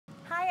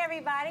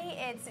everybody,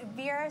 it's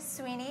Vera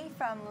Sweeney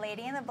from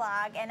Lady in the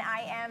Blog, and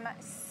I am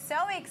so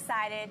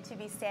excited to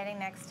be standing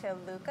next to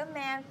Luca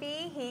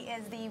Manfe. He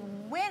is the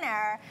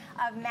winner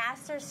of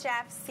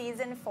MasterChef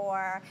Season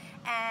 4,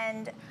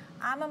 and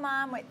I'm a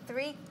mom with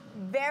 3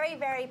 very,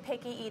 very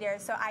picky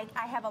eaters, so I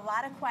have a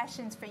lot of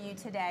questions for you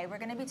today. We're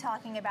going to be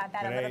talking about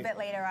that a little bit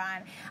later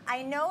on.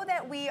 I know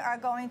that we are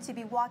going to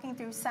be walking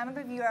through some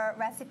of your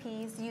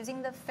recipes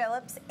using the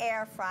Philips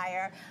air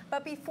fryer,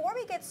 but before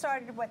we get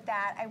started with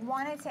that, I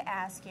wanted to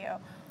ask you,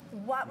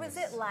 what was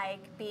it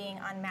like being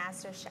on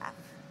MasterChef?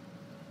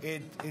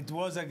 It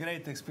was a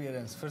great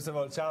experience. First of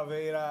all, ciao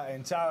Vera,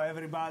 and ciao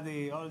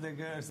everybody, all the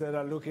girls that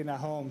are looking at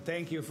home.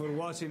 Thank you for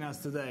watching us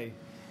today.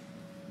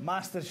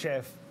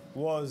 MasterChef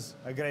was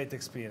a great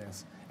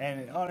experience.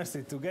 And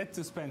honestly, to get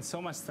to spend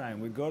so much time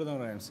with Gordon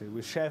Ramsay,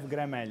 with Chef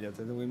Graham Elliott,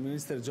 and with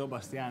Mr. Joe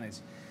Bastianich,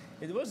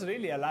 it was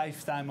really a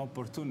lifetime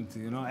opportunity.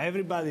 You know,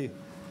 everybody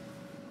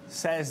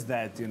says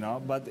that, you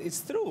know, but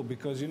it's true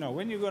because, you know,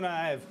 when you're going to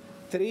have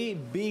 3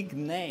 big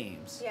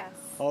names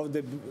of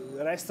the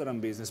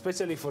restaurant business,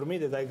 especially for me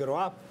that I grew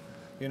up,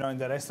 you know, in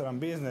the restaurant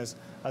business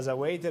as a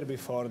waiter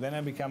before, then I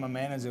became a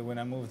manager when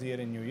I moved here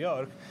in New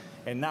York,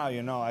 and now,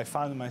 you know, I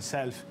found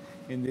myself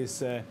in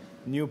this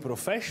new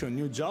profession,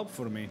 new job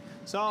for me.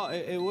 So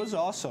it was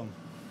awesome.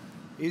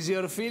 Is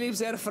your Philips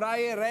air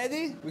fryer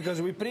ready?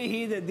 Because we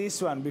preheated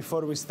this one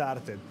before we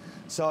started.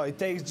 So it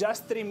takes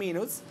just 3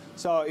 minutes.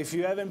 So if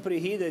you haven't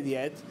preheated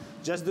yet,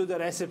 just do the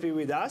recipe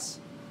with us,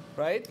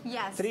 right?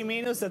 Yes. 3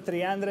 minutes at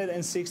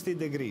 360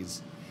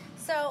 degrees.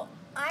 So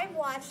I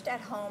watched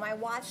at home, I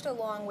watched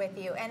along with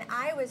you, and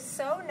I was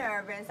so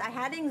nervous. I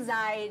had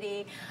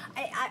anxiety.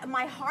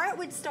 My heart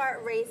would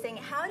start racing.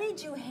 How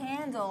did you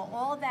handle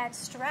all that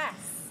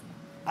stress?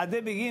 At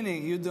the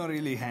beginning, you don't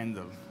really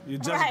handle. You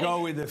just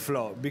go with the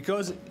flow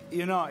because,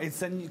 you know,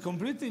 it's a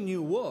completely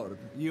new world.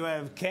 You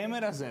have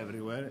cameras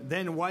everywhere.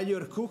 Then while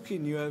you're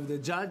cooking, you have the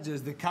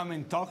judges that come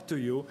and talk to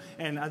you.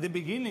 And at the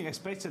beginning,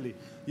 especially,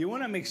 you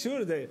want to make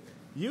sure that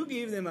you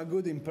give them a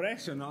good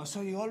impression.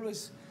 So you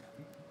always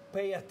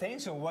pay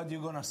attention what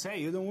you're going to say.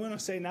 You don't want to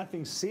say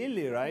nothing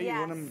silly, right? Yes. You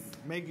want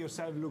to make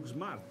yourself look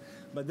smart.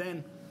 But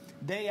then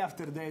day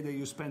after day that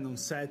you spend on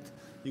set,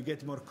 you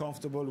get more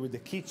comfortable with the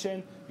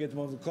kitchen, you get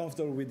more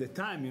comfortable with the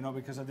time, you know,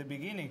 because at the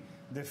beginning,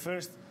 the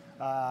first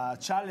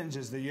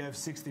challenges that you have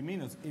 60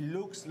 minutes, it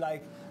looks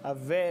like a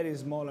very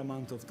small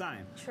amount of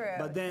time. True.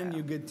 But then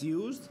you get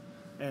used,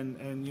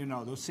 and you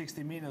know, those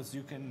 60 minutes,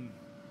 you can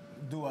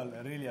do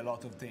really a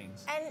lot of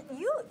things. And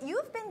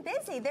you've been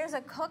busy. There's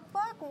a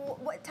cookbook.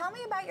 Tell me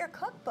about your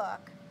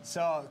cookbook.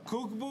 So,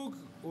 cookbook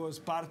was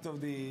part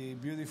of the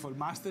beautiful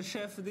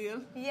MasterChef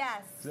deal.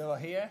 Yes. So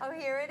here. Oh,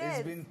 here it is.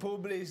 It's been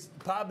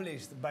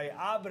published by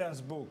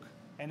Abrams Book,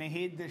 and it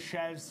hit the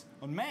shelves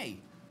on May.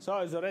 So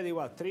it's already,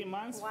 what, 3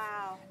 months?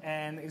 Wow.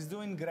 And it's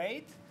doing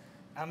great.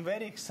 I'm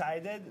very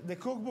excited. The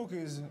cookbook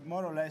is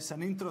more or less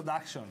an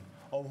introduction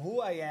of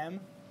who I am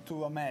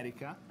to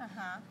America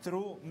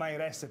through my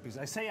recipes.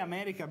 I say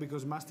America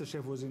because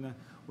MasterChef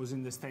was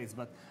in the States,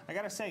 but I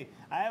gotta say,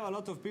 I have a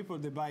lot of people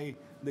that buy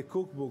the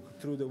cookbook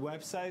through the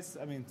websites,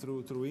 I mean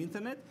through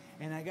internet,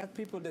 and I got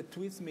people that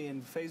tweet me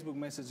and Facebook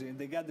messaging, and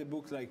they got the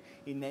book like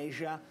in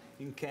Asia,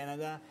 in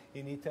Canada,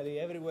 in Italy,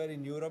 everywhere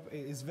in Europe.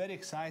 It's very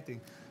exciting.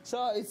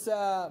 So it's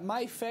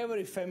my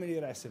favorite family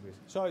recipes.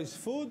 So it's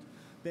food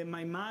that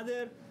my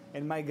mother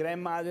and my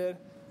grandmother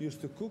used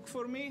to cook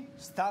for me,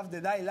 stuff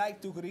that I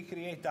like to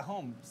recreate at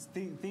home,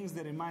 things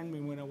that remind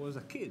me when I was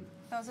a kid.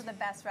 Those are the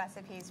best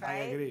recipes, right? I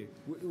agree.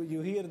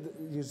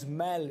 You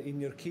smell in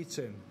your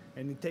kitchen,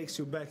 and it takes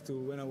you back to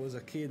when I was a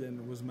kid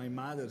and it was my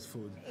mother's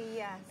food.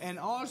 Yes. And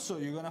also,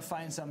 you're going to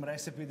find some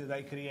recipe that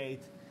I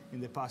create in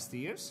the past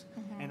years.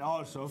 And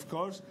also, of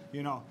course,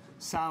 you know,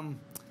 some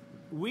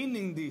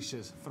winning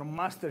dishes from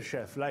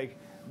MasterChef, like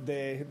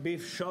the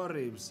beef short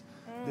ribs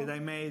that I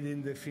made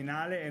in the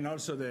finale, and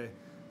also the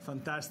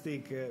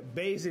fantastic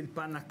basil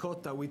panna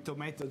cotta with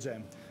tomato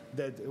jam.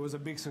 That it was a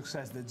big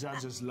success. The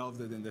judges loved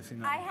it in the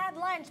finale. I had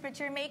lunch, but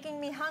you're making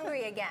me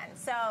hungry again.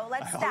 So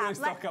let's stop. I always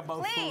talk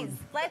about please,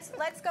 food.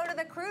 let's go to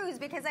the cruise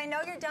because I know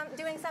you're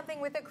doing something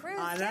with the cruise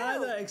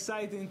Another too.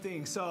 exciting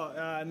thing.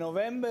 So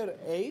November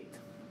 8th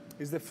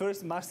is the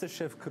first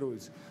MasterChef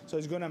cruise. So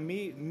it's gonna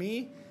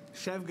me,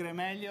 Chef Graham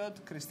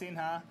Elliott, Christine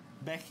Ha,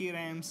 Becky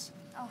Rams,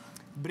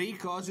 Brie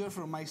Kosher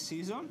from my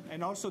season,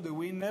 and also the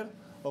winner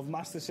of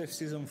MasterChef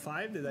Season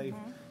 5 that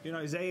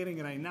is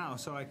airing right now.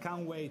 So I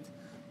can't wait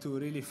to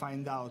really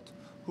find out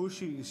who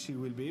she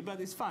will be.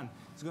 But it's fun.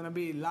 It's going to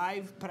be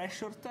live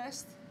pressure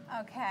test.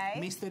 Okay.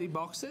 Mystery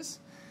boxes.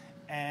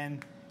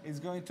 And it's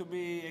going to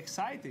be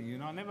exciting. You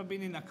know, I've never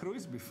been in a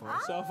cruise before.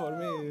 So for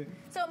me,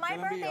 so my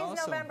birthday is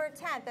awesome. November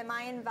 10th. Am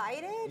I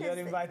invited? You're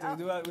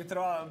invited. We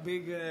throw a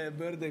big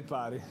birthday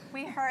party.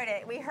 We heard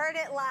it. We heard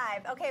it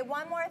live. Okay,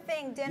 one more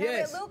thing. Dinner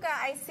with Luca.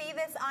 I see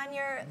this on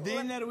your...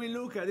 Dinner with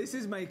Luca. This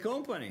is my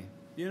company.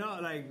 You know,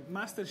 like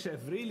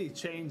MasterChef really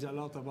changed a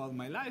lot about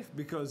my life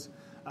because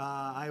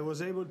I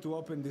was able to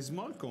open this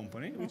small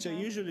company, which I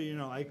usually, you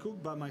know, I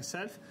cook by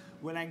myself.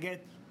 When I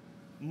get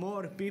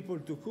more people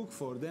to cook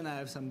for, then I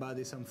have some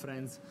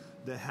friends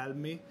that help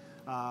me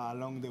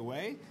along the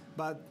way.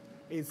 But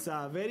it's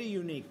a very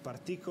unique,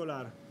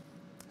 particular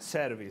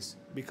service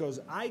because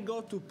I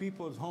go to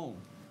people's home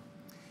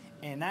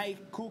and I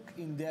cook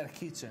in their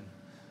kitchen.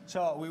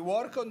 So we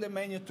work on the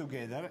menu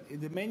together.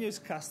 The menu is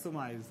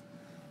customized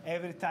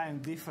every time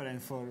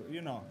different for,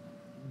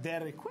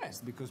 their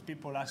request because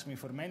people ask me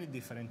for many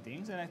different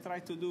things and I try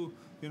to do,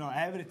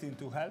 everything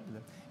to help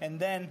them. And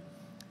then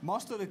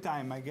most of the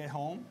time I get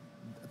home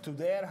to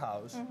their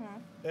house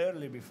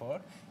early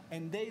before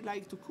and they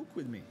like to cook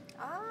with me.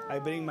 Oh. I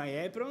bring my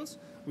aprons,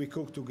 we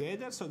cook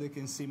together so they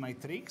can see my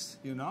tricks,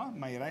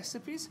 my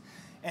recipes.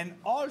 And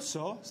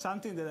also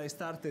something that I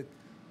started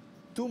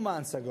 2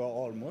 months ago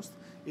almost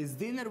is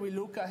dinner with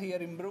Luca here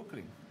in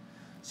Brooklyn.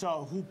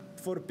 So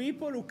for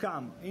people who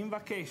come in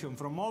vacation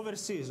from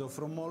overseas or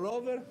from all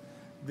over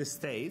the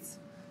States,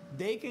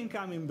 they can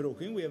come in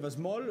Brooklyn. We have a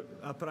small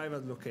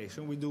private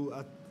location. We do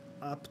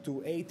up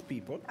to 8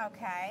 people.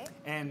 Okay.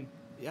 And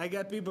I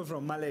got people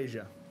from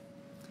Malaysia,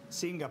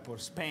 Singapore,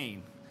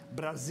 Spain,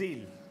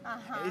 Brazil.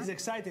 It's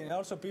exciting. And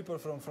also people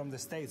from the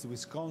States,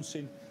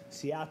 Wisconsin,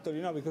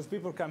 Seattle, because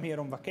people come here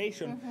on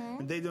vacation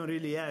and they don't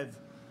really have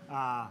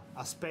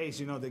a space,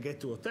 they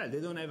get to hotel. They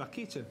don't have a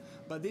kitchen.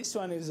 But this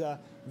one is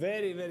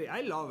very, very,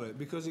 I love it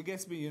because it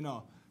gets me,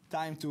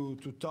 time to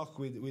talk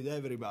with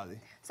everybody.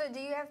 So do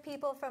you have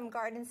people from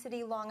Garden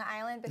City, Long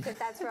Island? Because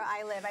that's where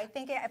I live. I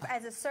think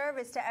as a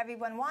service to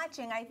everyone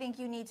watching, I think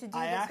you need to do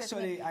this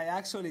with me. I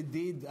actually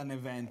did an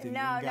event in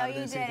No,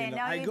 Garden you City. didn't.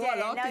 No, I you go didn't.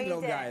 a lot No, in you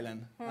Long didn't.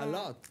 Island. A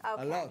lot.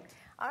 Okay. A lot.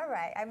 All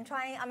right.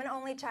 I'm an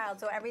only child,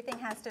 so everything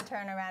has to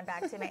turn around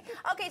back to me.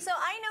 Okay, so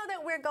I know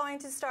that we're going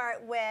to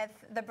start with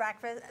the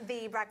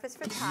breakfast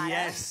frittata.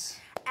 Yes.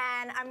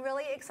 And I'm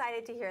really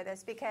excited to hear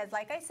this because,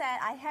 like I said,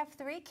 I have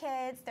 3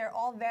 kids. They're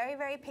all very,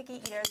 very picky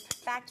eaters.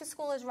 Back to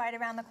school is right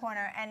around the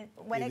corner. And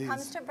when it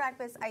comes to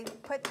breakfast, I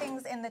put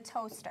things in the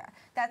toaster.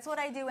 That's what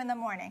I do in the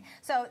morning.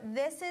 So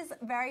this is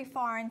very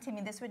foreign to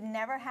me. This would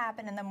never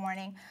happen in the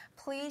morning.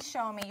 Please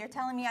show me. You're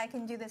telling me I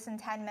can do this in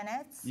 10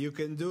 minutes? You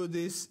can do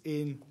this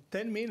in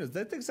 10 minutes.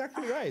 That's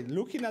exactly right.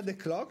 Looking at the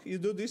clock, you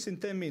do this in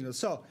 10 minutes.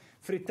 So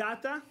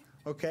frittata,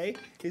 okay,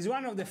 is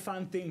one of the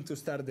fun things to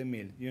start the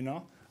meal,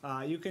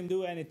 You can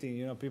do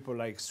anything, people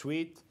like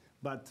sweet,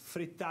 but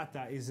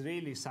frittata is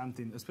really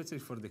something, especially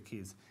for the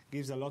kids.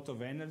 Gives a lot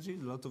of energy,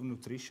 a lot of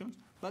nutrition,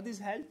 but it's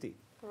healthy,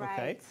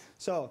 okay?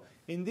 So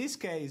in this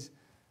case,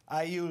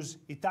 I use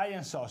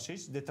Italian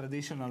sausage, the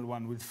traditional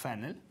one with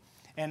fennel,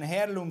 and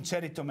heirloom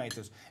cherry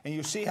tomatoes. And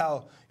you see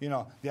how,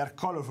 they are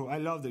colorful. I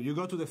love them. You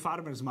go to the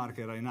farmer's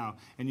market right now,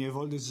 and you have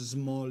all these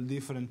small,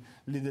 different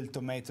little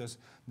tomatoes.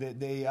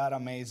 They are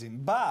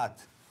amazing. But,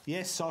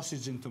 yes,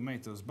 sausage and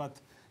tomatoes,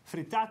 but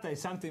frittata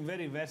is something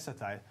very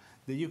versatile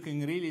that you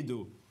can really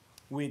do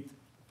with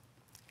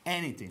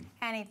anything.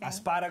 Anything.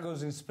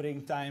 Asparagus in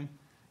springtime,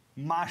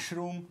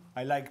 mushroom.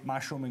 I like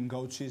mushroom and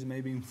goat cheese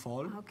maybe in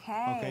fall.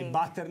 Okay. Okay,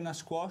 butternut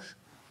squash.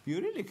 You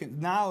really can.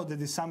 Now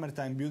that it's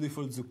summertime,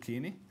 beautiful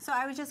zucchini. So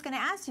I was just going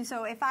to ask you,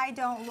 so if I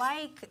don't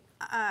like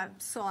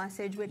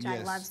sausage, which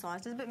I love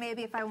sausage, but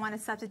maybe if I want to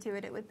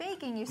substitute it with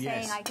bacon, you're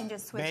saying I can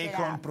just switch it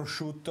up. Bacon,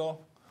 prosciutto,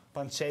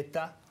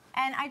 pancetta.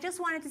 And I just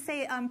wanted to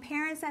say,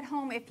 parents at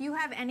home, if you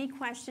have any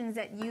questions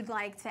that you'd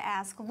like to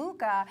ask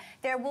Luca,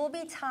 there will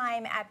be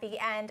time at the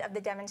end of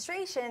the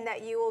demonstration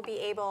that you will be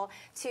able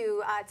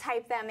to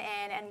type them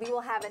in, and we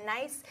will have a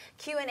nice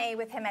Q&A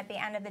with him at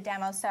the end of the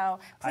demo. So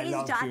please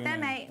jot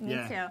them in. Me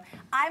too.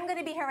 I'm going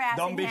to be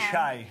harassing him. Don't be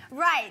shy.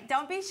 Right.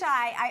 Don't be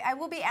shy. I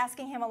will be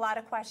asking him a lot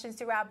of questions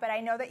throughout, but I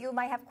know that you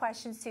might have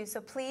questions too.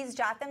 So please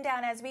jot them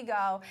down as we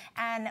go,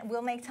 and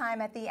we'll make time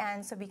at the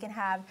end so we can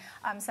have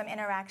some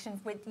interaction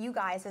with you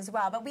guys as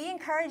well. But we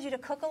encourage you to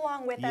cook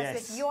along with us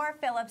with your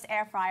Philips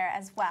air fryer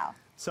as well.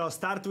 So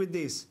start with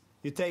this.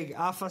 You take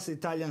half an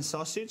Italian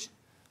sausage,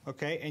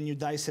 okay, and you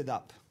dice it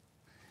up.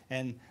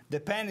 And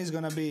the pan is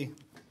going to be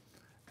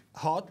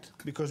hot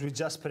because we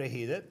just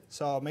preheated.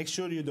 So make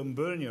sure you don't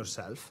burn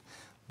yourself.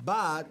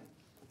 But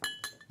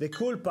the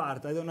cool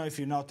part, I don't know if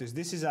you noticed,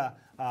 this is a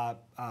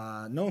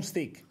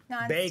non-stick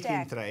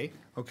baking tray,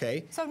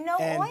 okay? So no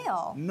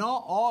oil.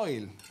 No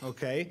oil,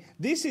 okay?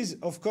 This is,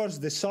 of course,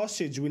 the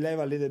sausage will have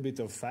a little bit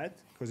of fat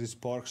because it's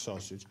pork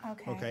sausage,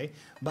 okay?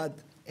 But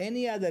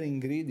any other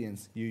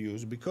ingredients you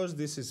use, because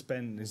this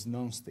pan is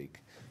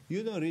non-stick,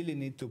 you don't really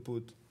need to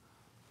put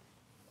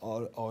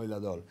oil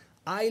at all.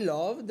 I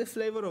love the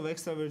flavor of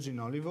extra virgin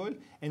olive oil,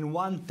 and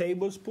 1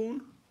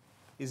 tablespoon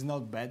is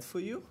not bad for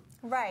you.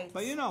 Right.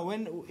 But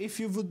if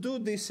you would do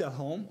this at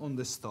home on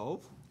the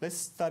stove, let's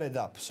start it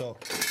up so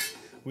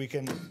we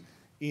can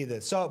eat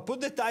it. So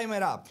put the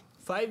timer up,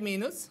 5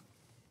 minutes,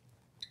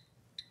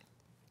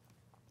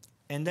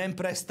 and then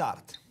press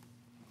start.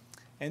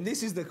 And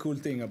this is the cool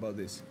thing about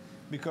this,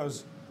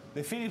 because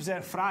the Philips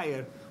air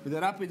fryer with the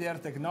rapid air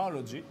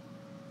technology,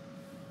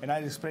 and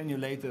I'll explain you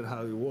later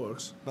how it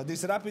works, but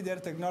this rapid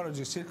air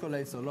technology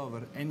circulates all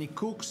over, and it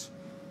cooks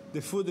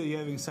the food that you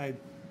have inside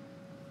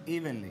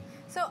evenly.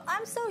 So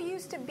I'm so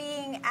used to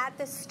being at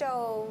the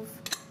stove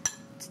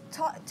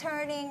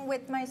turning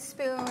with my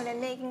spoon and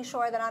making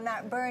sure that I'm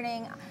not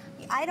burning.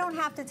 I don't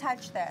have to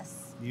touch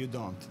this. You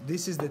don't.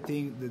 This is the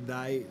thing that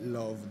I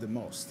love the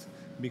most,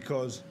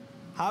 because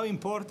how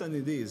important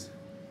it is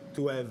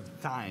to have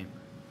time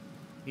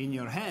in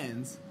your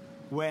hands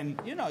when,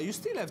 you know, you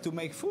still have to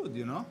make food,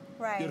 you know?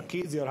 Right. Your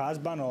kids, your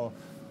husband, or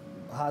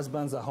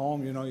husband's at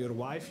home, you know, your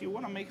wife, you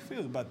want to make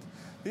food. But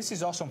this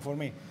is awesome for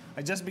me.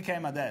 I just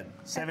became a dad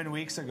 7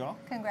 weeks ago.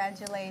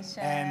 Congratulations.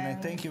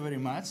 And thank you very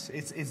much.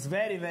 It's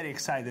very, very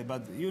exciting.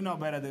 But you know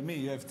better than me,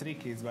 you have 3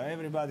 kids, but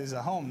everybody's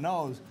at home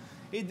knows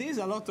it is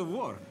a lot of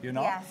work, you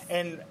know? Yes.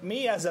 And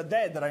me as a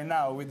dad right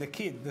now with the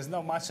kid, there's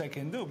not much I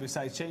can do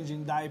besides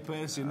changing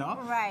diapers, you know?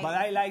 Right. But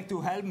I like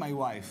to help my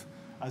wife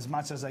as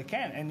much as I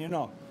can. And, you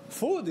know,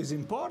 food is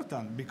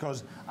important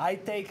because I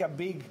take a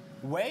big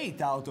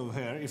weight out of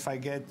her if I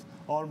get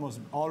almost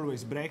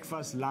always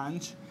breakfast,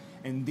 lunch,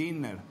 and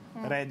dinner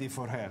ready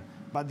for her.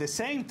 But at the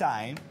same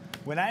time,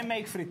 when I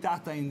make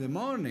frittata in the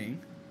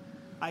morning,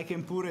 I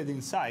can put it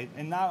inside,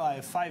 and now I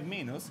have 5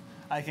 minutes.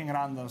 I can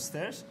run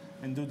downstairs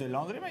and do the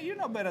laundry. But you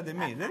know better than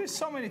me. There is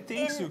so many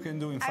things you can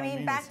do in 5 minutes. I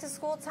mean, back to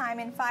school time,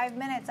 in 5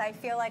 minutes, I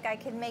feel like I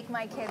can make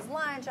my kids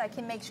lunch. I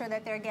can make sure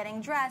that they're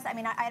getting dressed. I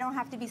mean, I don't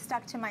have to be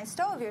stuck to my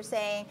stove, you're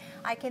saying.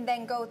 I can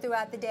then go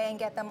throughout the day and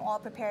get them all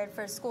prepared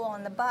for school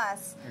on the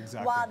bus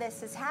while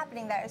this is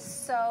happening. That is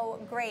so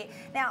great.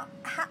 Now,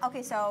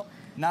 okay, so...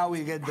 Now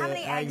we get the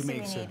many egg eggs do we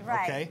mixer. need?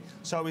 Right. Okay,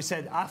 so we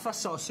said half a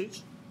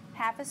sausage.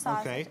 Half a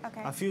sausage,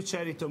 Okay. A few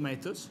cherry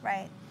tomatoes.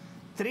 Right.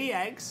 3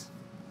 eggs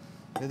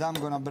that I'm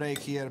gonna break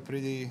here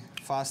pretty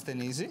fast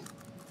and easy.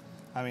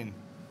 I mean,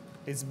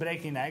 it's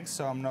breaking eggs,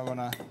 so I'm not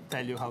gonna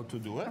tell you how to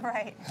do it.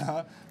 Right.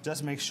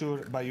 Just make sure,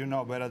 but you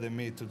know better than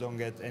me, to don't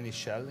get any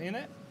shell in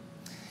it.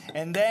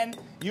 And then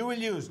you will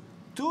use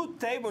 2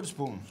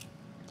 tablespoons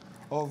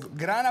of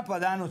Grana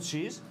Padano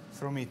cheese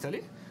from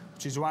Italy,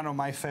 which is one of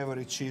my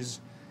favorite cheese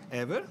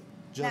ever.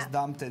 Just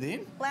dumped it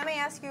in. Let me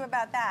ask you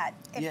about that.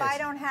 If Yes. I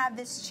don't have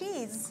this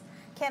cheese,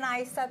 can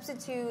I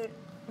substitute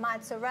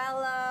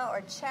mozzarella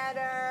or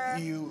cheddar?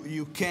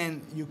 You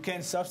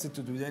can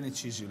substitute with any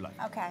cheese you like.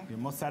 Okay. Your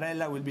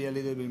mozzarella will be a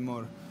little bit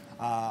more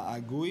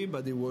gooey,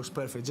 but it works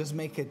perfect. Just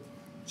make it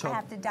chop. I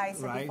have to dice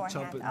it right? beforehand.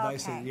 Chop it,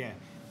 dice it, Okay. yeah.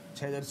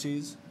 Cheddar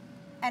cheese,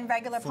 And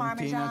regular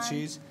fontina Parmesan?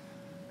 cheese.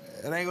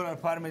 Regular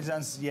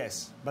Parmesans,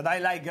 yes. But I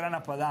like Grana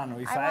Padano.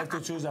 If I have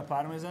to choose a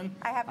Parmesan,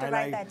 I have to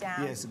write that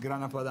down. Yes,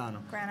 Grana Padano.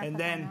 Grana and Padano,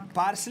 then okay.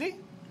 parsley,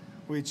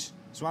 which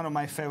is one of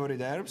my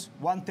favorite herbs.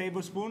 1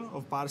 tablespoon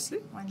of parsley,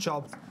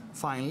 chopped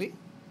finely.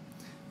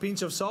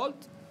 Pinch of salt.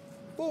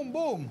 Boom,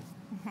 boom.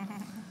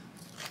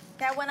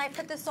 Now, when I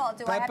put the salt,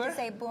 do I have Pepper? to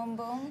say boom,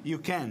 boom? You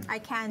can. I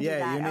can do yeah,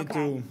 that, you need okay.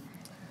 to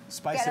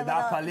spice Get it a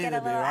up a little- little get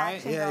a bit, little right?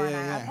 action going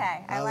on.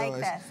 Okay, I like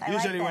Otherwise- this. I like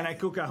usually when this. I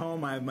cook at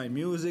home, I have my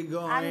music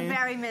going. I'm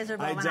very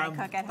miserable when I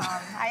cook at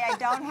home. I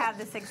don't have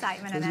this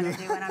excitement and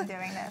energy when I'm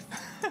doing this.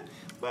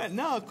 But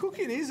no,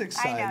 cooking is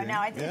exciting. I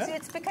know. No,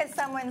 it's because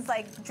someone's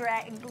like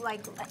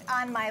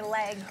on my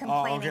leg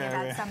complaining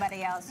about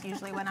somebody else.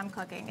 Usually when I'm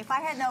cooking, if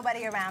I had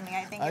nobody around me,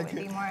 I think it would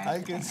be more.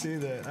 I can see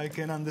that. I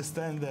can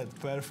understand that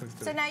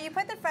perfectly. So now you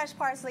put the fresh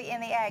parsley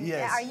in the egg.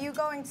 Yes. Are you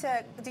going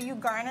to? Do you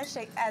garnish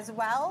it as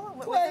well?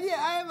 Well,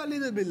 yeah, I have a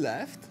little bit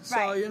left. So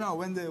Right. you know,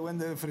 when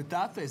the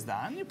frittata is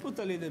done, you put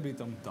a little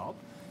bit on top.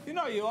 You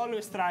know, you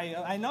always try.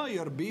 I know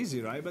you're busy,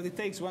 right? But it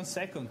takes 1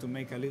 second to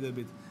make a little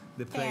bit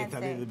the plate a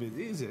Fancy. little bit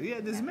easier. Yeah,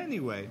 there's many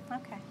ways.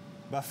 Okay.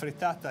 But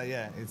frittata,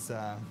 yeah,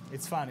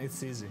 it's fun.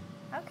 It's easy.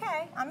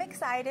 Okay, I'm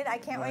excited. I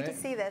can't wait to Right.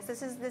 see this.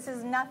 This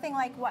is nothing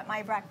like what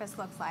my breakfast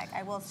looks like.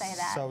 I will say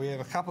that. So we have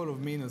a couple of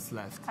minutes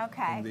left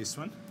Okay. on this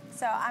one.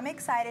 So I'm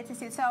excited to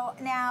see. So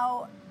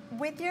now,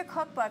 with your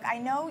cookbook, I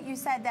know you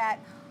said that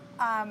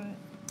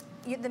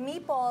the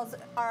meatballs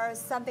are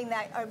something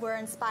that were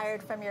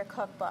inspired from your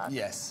cookbook.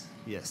 Yes,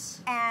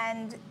 yes,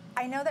 And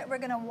I know that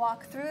we're going to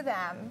walk through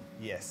them.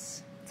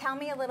 yes. Tell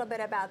me a little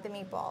bit about the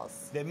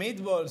meatballs. The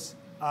meatballs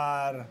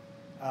are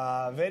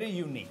very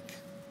unique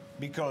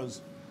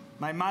because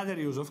my mother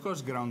used, of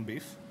course, ground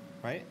beef,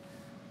 right?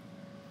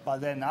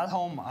 But then at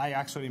home, I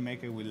actually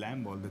make it with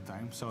lamb all the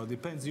time. So it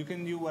depends. You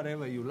can do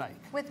whatever you like.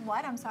 With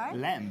what? I'm sorry?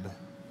 Lamb.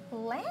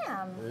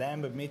 Lamb.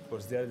 Lamb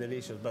meatballs, they're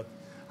delicious. But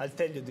I'll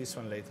tell you this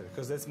one later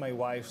because that's my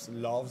wife's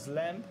loves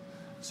lamb.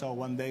 So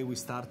one day we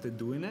started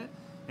doing it,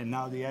 and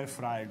now the air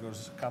fryer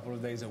goes a couple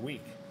of days a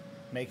week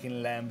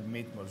making lamb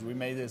meatballs. We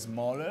made it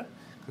smaller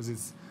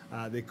because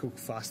they cook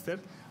faster.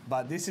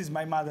 But this is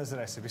my mother's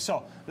recipe.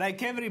 So,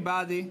 like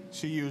everybody,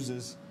 she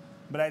uses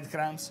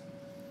breadcrumbs.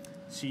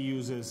 She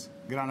uses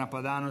Grana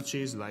Padano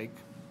cheese, like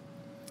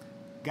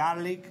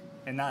garlic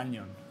and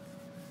onion.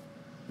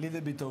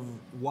 Little bit of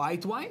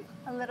white wine.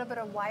 A little bit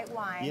of white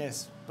wine.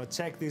 Yes, but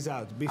check this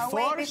out.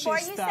 Before you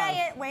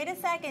say it, wait a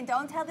second.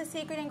 Don't tell the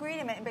secret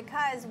ingredient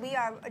because we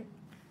are...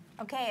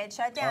 Okay, it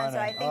shut down, so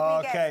I think we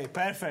get... Okay,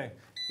 perfect.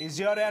 Is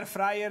your air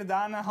fryer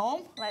done at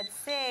home? Let's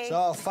see.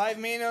 So 5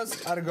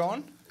 minutes are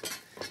gone,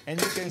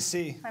 and you can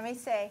see, Let me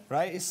see.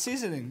 right? It's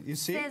sizzling. You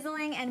see?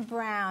 Sizzling and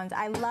browned.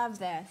 I love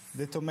this.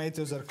 The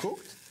tomatoes are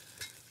cooked.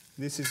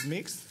 this is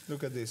mixed.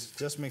 Look at this.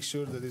 Just make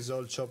sure that it's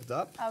all chopped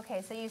up.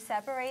 Okay, so you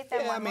separate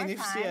them one more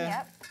time.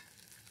 Yep.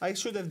 I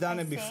should have done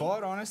it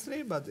before,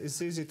 honestly, but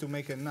it's easy to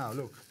make it now.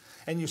 Look.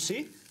 And you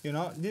see, you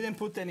know, didn't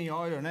put any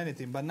oil on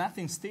anything, but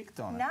nothing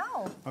sticked on it.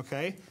 No.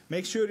 Okay?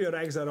 Make sure your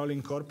eggs are all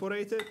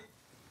incorporated.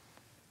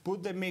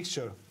 Put the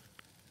mixture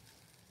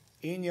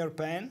in your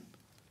pan.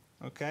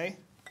 Okay?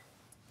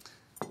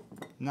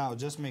 Now,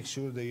 just make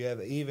sure that you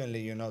have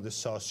evenly, you know, the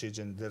sausage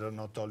and they're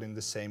not all in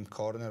the same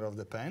corner of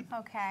the pan.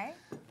 Okay.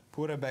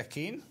 Put it back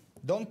in.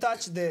 Don't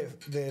touch the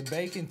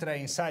baking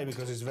tray inside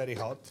because it's very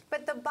hot.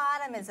 But the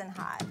bottom isn't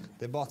hot.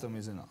 The bottom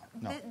isn't hot.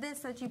 No. This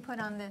that you put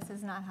on this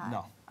is not hot?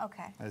 No.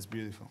 Okay. That's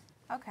beautiful.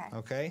 Okay.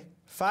 Okay.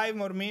 5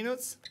 more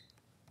minutes.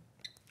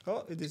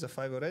 Oh, it is a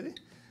 5 already.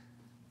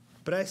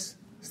 Press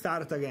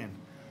start again.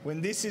 When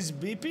this is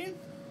beeping,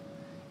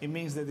 it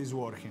means that it's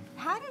working.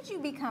 How did you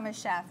become a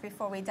chef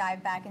before we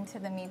dive back into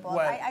the meatballs?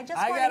 Well, I just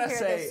want to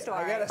hear this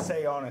story. I gotta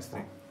say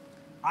honestly,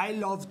 I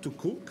love to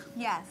cook.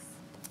 Yes.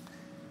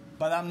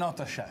 But I'm not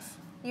a chef.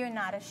 You're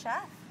not a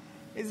chef?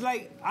 It's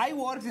like I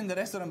worked in the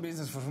restaurant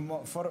business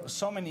for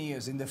so many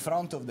years in the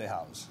front of the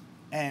house.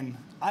 And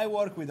I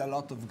work with a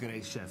lot of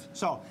great chefs.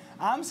 So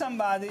I'm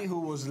somebody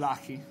who was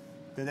lucky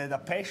that had a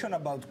passion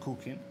about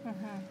cooking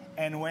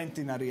and went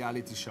in a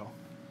reality show.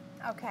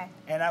 Okay.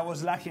 And I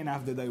was lucky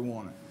enough that I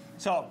won it.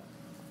 So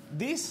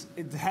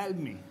it helped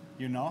me,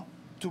 you know,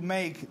 to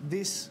make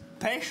this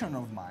passion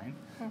of mine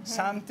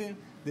something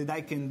that I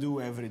can do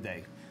every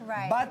day.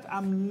 Right. But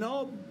I'm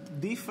no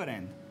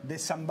different than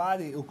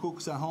somebody who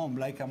cooks at home,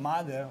 like a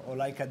mother or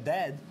like a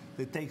dad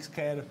that takes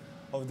care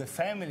of the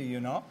family, you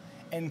know,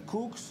 and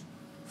cooks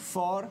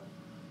for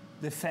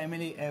the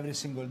family every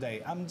single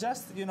day. I'm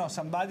just, you know,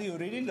 somebody who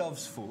really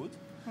loves food.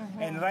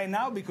 And right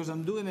now, because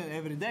I'm doing it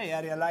every day,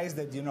 I realize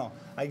that, you know,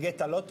 I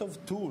get a lot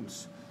of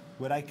tools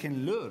where I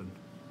can learn,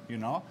 you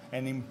know,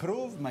 and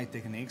improve my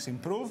techniques,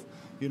 improve,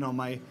 you know,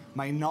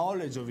 my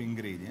knowledge of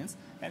ingredients.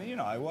 And, you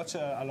know, I watch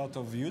a lot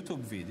of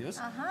YouTube videos,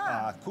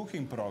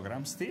 cooking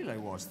programs, still I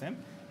watch them,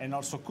 and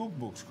also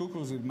cookbooks.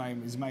 Cookbooks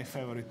is my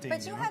favorite thing.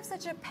 But you have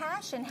such a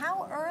passion.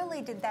 How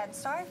early did that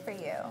start for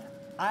you?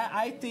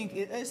 I think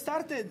it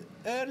started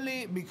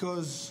early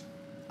because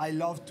I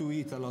love to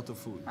eat a lot of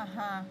food.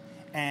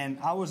 And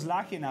I was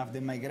lucky enough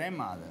that my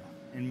grandmother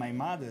and my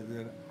mother,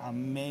 they're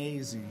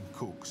amazing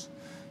cooks.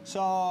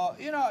 So,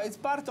 you know, it's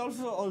part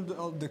also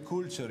of the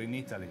culture in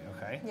Italy,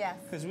 okay? Yes.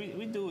 Because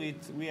we do it,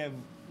 we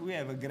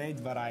have a great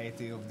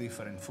variety of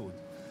different food.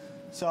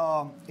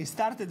 So it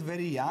started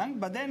very young,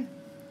 but then,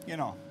 you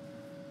know,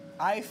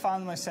 I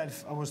found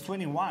myself, I was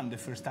 21 the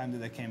first time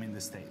that I came in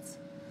the States.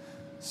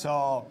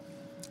 So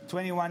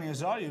 21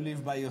 years old, you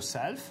live by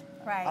yourself.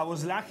 Right. I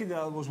was lucky that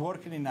I was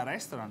working in a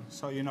restaurant.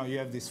 So, you know, you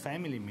have this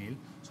family meal.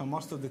 So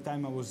most of the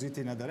time I was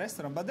eating at the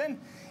restaurant. But then,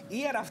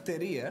 year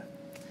after year,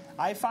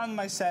 I found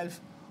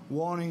myself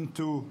wanting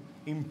to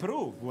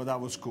improve what I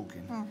was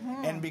cooking.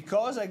 And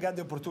because I got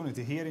the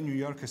opportunity, here in New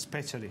York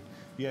especially,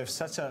 you have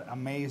such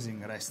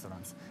amazing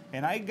restaurants.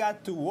 And I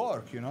got to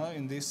work, you know,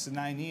 in these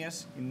 9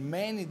 years in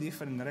many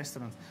different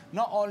restaurants.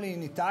 Not only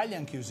in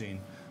Italian cuisine,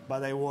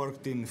 but I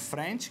worked in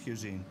French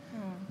cuisine,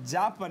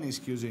 Japanese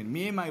cuisine.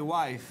 Me and my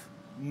wife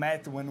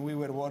met when we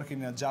were working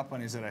in a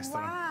Japanese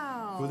restaurant.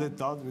 Wow. Who'd have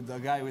thought, with a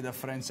guy with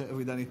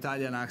an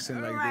Italian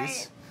accent like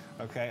this?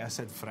 Okay, I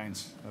said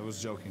French. I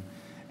was joking.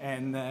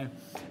 And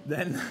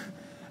then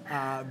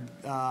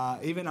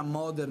even a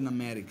modern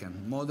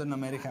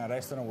American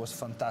restaurant was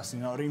fantastic.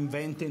 You know,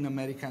 reinventing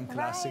American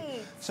classic.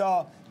 Right.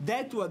 So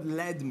that's what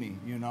led me,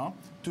 you know,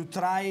 to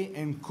try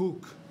and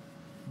cook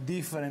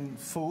different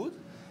food.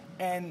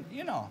 And,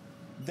 you know,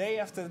 day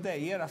after day,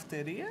 year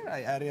after year,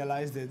 I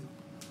realized that,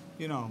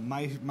 you know,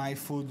 my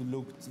food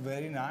looked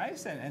very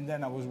nice, and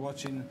then I was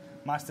watching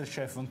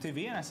MasterChef on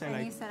TV, and I said,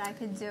 and you said I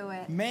could do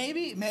it.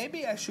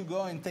 Maybe I should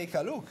go and take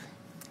a look.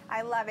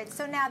 I love it.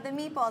 So now the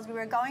meatballs, we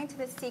were going to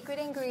the secret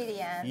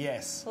ingredient.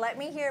 Yes. Let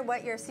me hear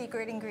what your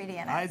secret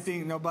ingredient is. I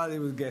think nobody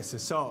would guess it.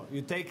 So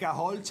you take a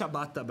whole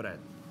ciabatta bread.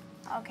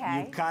 Okay.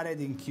 You cut it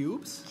in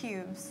cubes.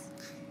 Cubes.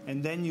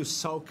 And then you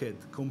soak it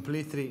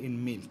completely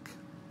in milk.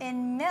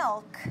 In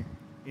milk?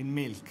 In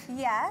milk.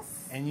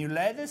 Yes. And you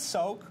let it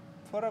soak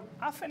for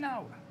half an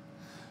hour.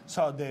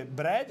 So the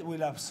bread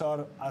will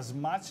absorb as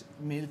much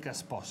milk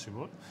as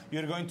possible.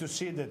 You're going to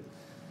see that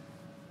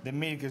the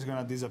milk is going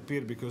to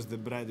disappear because the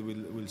bread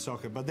will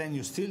soak it. But then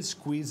you still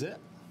squeeze it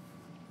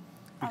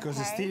because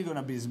it's still going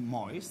to be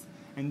moist.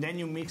 And then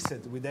you mix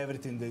it with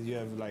everything that you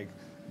have, like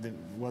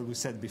what we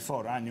said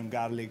before, onion,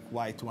 garlic,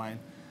 white wine,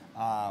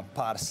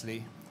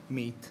 parsley,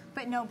 meat.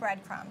 But no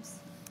breadcrumbs.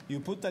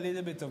 You put a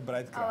little bit of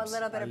breadcrumbs. Oh, a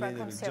little bit of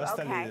breadcrumbs too. Just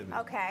okay. a little bit,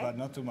 okay. But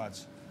not too much.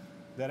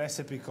 The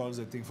recipe calls,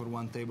 I think, for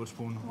 1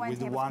 tablespoon with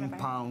tablespoon 1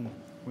 pound.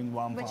 With 1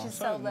 pound. Which is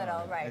so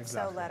little, right?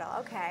 Exactly. So little,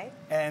 okay.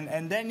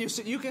 And then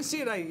you can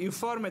see, like, you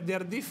form it, they're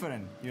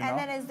different, you know? And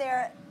then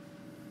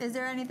is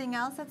there anything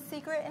else that's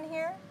secret in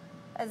here?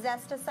 A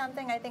zest to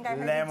something? I think I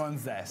heard lemon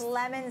zest.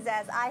 Lemon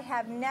zest. I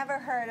have never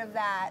heard of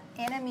that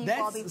in a meatball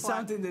before. That's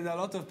something that a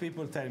lot of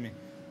people tell me.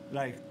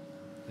 Like,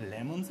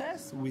 lemon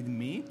zest with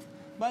meat?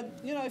 But,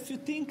 you know, if you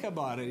think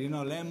about it, you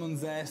know, lemon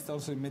zest,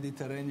 also in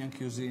Mediterranean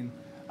cuisine,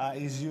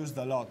 is used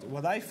a lot.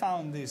 What I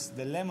found is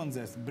the lemon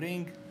zest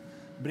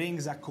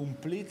brings a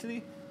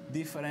completely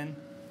different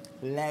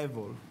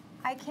level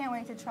I can't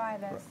wait to try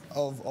this.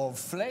 of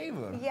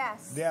flavor.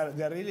 Yes.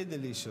 They're really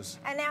delicious.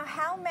 And now,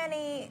 how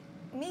many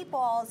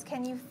meatballs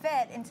can you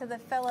fit into the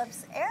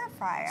Philips air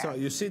fryer? So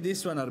you see,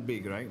 this one are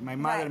big, right? My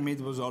mother Right. meat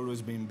was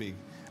always been big.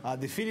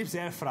 The Philips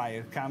air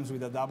fryer comes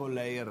with a double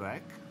layer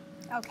rack,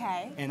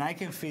 Okay. and I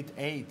can fit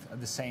 8 at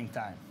the same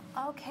time.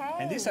 Okay.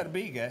 And these are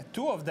big, eh?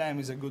 2 of them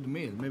is a good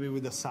meal, maybe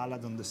with a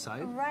salad on the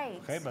side. Right.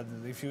 Okay, but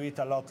if you eat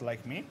a lot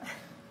like me,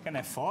 you can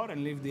have 4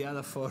 and leave the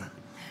other 4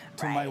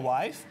 to my Right.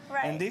 wife.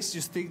 Right. And this,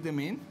 you stick them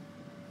in,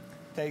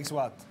 takes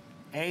what?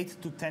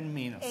 8 to 10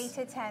 minutes. 8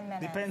 to 10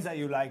 minutes. Depends how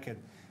you like it.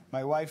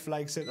 My wife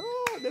likes it.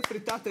 Oh, the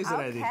frittata is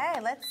ready. Okay,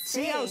 let's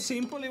see. See how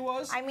simple it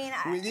was? I mean,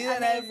 we didn't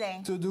amazing.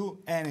 have to do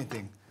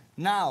anything.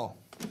 Now,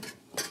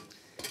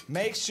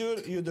 make sure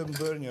you don't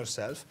burn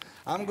yourself.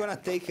 I'm gonna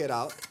take it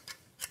out,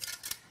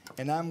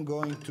 and I'm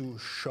going to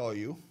show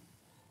you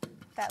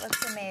That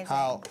looks amazing.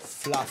 how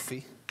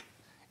fluffy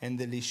and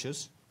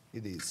delicious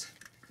it is.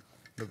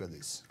 Look at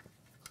this.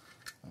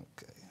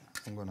 Okay,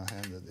 I'm gonna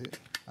hand it.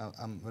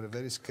 I'm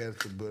very scared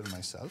to burn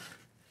myself.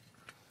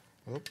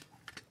 Oop.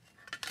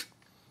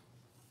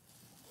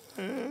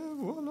 Et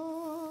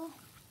voila.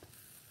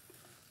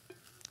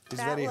 It's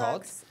that very hot.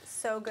 looks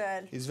so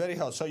good. It's very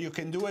hot, so you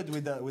can do it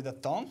with a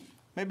tongue.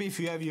 Maybe if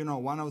you have, you know,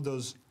 one of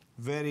those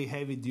very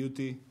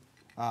heavy-duty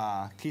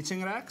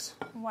kitchen racks,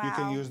 you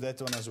can Wow. use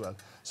that one as well.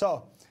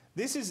 So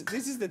this is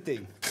the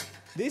thing.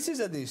 This is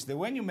a dish that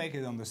when you make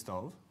it on the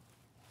stove,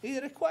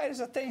 it requires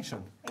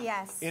attention.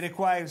 Yes. It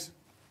requires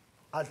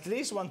at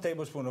least 1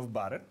 tablespoon of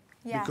butter,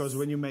 Yes. because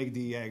when you make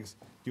the eggs,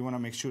 you want to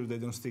make sure they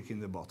don't stick in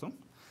the bottom.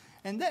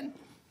 And then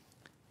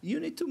you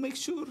need to make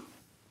sure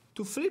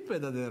to flip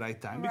it at the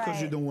right time, because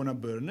you Right. don't want to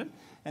burn it.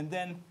 And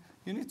then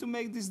you need to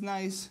make this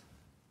nice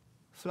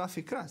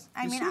fluffy crust.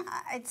 I You mean, see?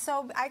 it's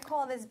so. I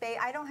call this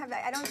I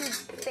don't do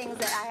things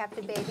that I have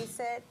to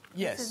babysit.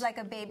 Yes. This is like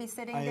a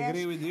babysitting I dish.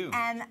 agree with you.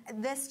 And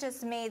this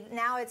just made.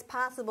 Now it's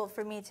possible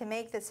for me to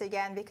make this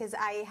again because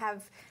I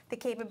have the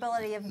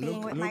capability of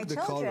being with my the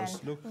children.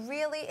 colors, look.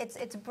 Really,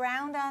 it's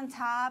browned on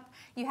top.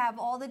 You have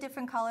all the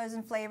different colors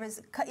and flavors.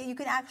 You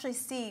can actually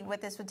see what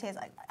this would taste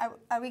like.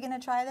 Are we going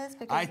to try this?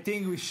 Because I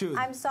think we should.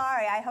 I'm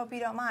sorry. I hope you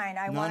don't mind.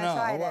 I no, want to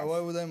try this. why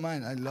would I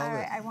mind? I love All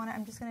right. it.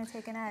 I'm just going to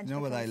take an edge. You know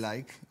what I because-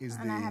 like is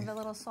And I have the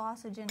little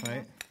sausage in here.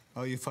 right?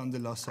 Oh, you found the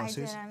lost I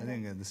sausage? did, I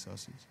didn't get the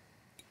sausage.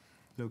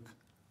 Look,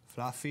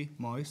 fluffy,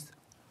 moist.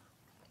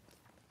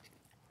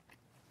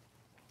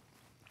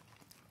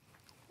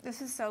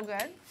 This is so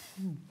good.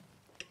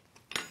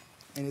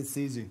 And it's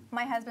easy.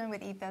 My husband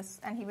would eat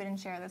this, and he wouldn't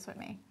share this with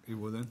me. You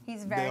wouldn't?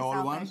 He's very the old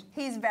selfish. ones?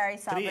 He's very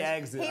selfish. 3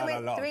 eggs He are would, a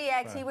lot. 3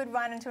 eggs. He Right. would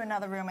run into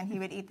another room, and he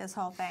would eat this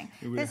whole thing.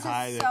 He would This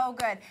hide is it. so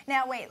good.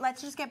 Now, wait.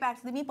 Let's just get back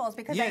to the meatballs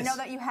because I Yes. know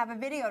that you have a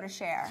video to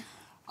share.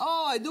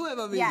 Oh, I do have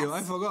a video.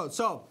 Yes. I forgot.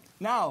 So,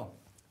 now,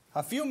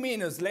 a few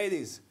minutes,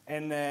 ladies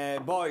and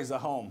boys at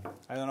home.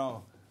 I don't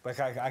know, but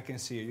I can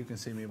see you. You can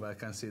see me, but I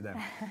can't see them.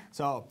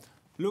 So,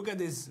 look at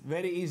this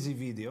very easy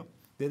video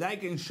that I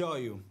can show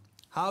you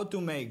how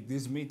to make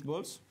these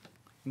meatballs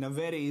in a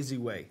very easy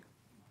way.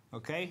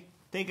 Okay?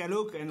 Take a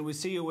look, and we'll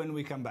see you when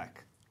we come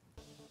back.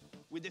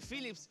 With the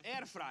Philips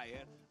air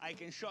fryer, I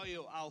can show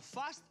you how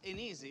fast and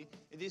easy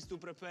it is to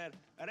prepare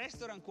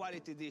restaurant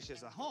quality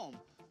dishes at home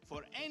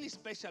for any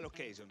special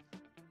occasion.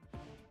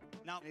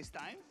 Now it's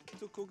time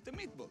to cook the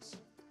meatballs.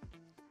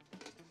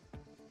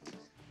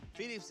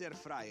 Philips air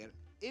fryer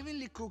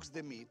evenly cooks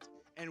the meat,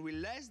 and with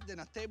less than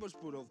a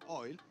tablespoon of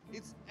oil,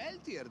 it's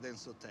healthier than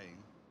sauteing.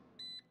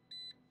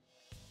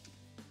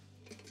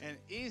 And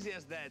easy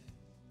as that,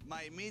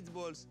 my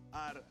meatballs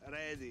are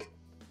ready.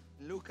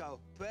 Look how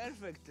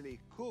perfectly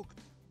cooked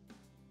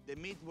the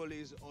meatball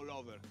is all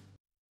over.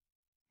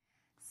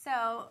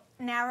 So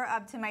now we're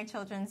up to my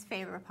children's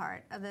favorite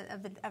part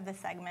of the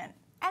segment.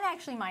 And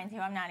actually mine too,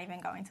 I'm not even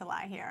going to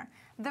lie here.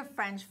 The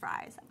French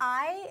fries.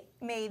 I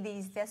made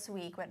these this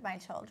week with my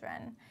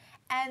children.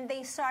 And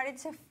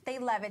they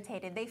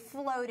levitated, they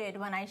floated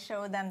when I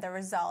showed them the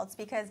results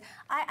because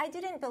I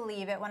didn't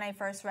believe it when I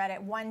first read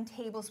it. 1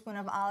 tablespoon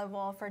of olive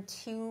oil for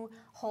 2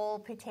 whole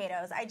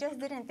potatoes. I just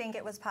didn't think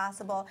it was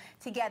possible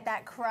to get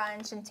that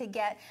crunch and to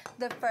get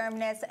the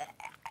firmness.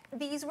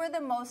 These were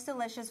the most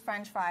delicious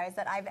French fries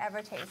that I've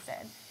ever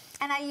tasted.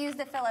 And I use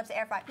the Philips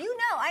air fryer.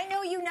 I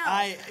know you know.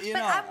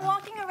 But I'm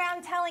walking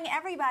around telling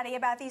everybody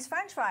about these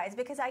French fries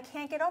because I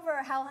can't get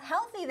over how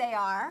healthy they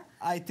are.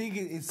 I think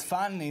it's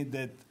funny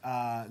that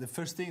the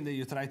first thing that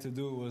you tried to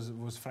do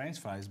was French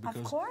fries, because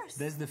Of course.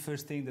 that's the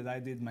first thing that I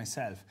did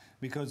myself.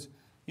 Because,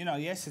 you know,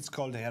 yes, it's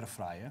called air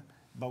fryer,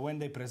 but when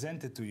they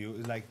present it to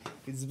you,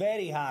 it's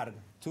very hard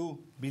to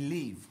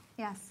believe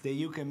Yes. that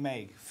you can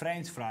make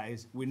French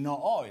fries with no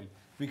oil,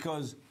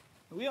 because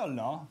we all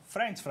know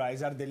French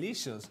fries are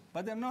delicious,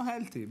 but they're not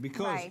healthy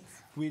because Right.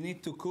 we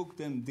need to cook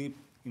them deep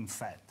in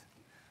fat.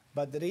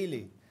 But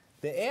really,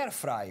 the air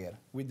fryer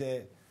with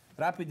the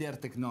rapid air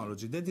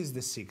technology. That is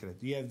the secret.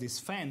 You have this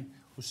fan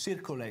who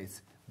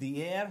circulates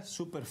the air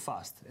super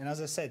fast. And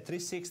as I said,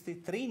 360,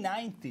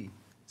 390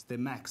 is the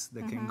max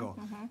that can go.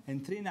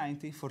 And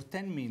 390 for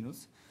 10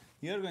 minutes,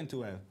 you're going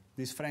to have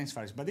these French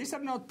fries. But these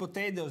are not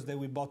potatoes that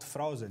we bought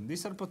frozen.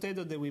 These are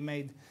potatoes that we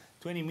made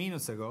 20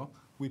 minutes ago.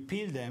 We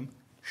peel them,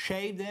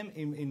 shape them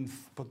in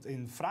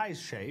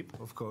fries shape,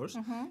 of course,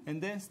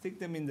 and then stick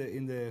them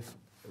in the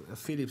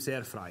Philips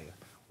air fryer.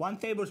 1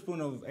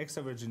 tablespoon of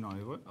extra virgin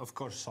olive oil, of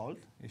course salt,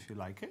 if you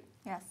like it.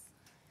 Yes.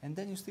 And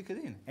then you stick it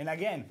in. And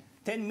again,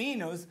 10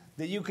 minutes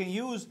that you can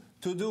use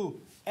to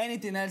do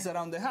anything else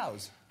around the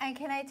house. And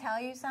can I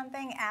tell you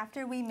something?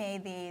 After we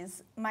made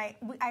these,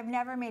 I've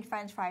never made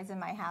French fries in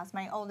my house.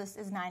 My oldest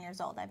is 9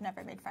 years old. I've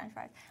never made French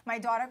fries. My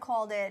daughter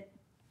called it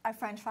a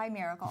French fry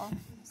miracle.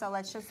 So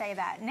let's just say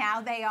that.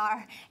 Now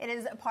it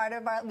is a part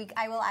of our week.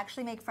 I will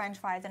actually make French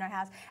fries in our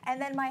house.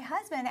 And then my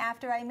husband,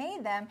 after I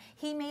made them,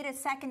 he made a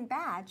second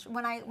batch.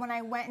 When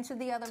I went into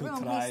the other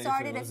room, he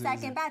started a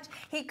second batch.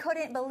 He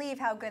couldn't believe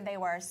how good they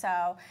were.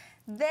 So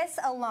this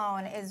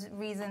alone is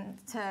reason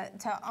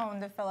to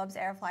own the Philips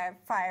air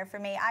fryer for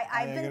me.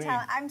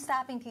 I'm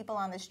stopping people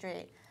on the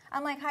street.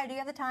 I'm like, hi, do you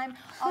have the time?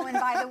 Oh, and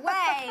by the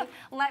way,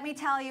 let me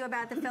tell you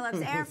about the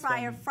Philips air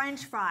fryer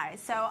French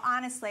fries. So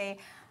honestly,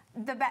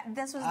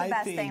 this was the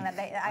best thing that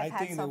I've had so far. I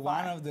think that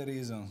one of the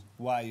reasons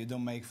why you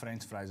don't make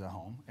French fries at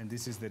home, and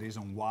this is the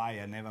reason why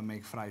I never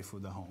make fried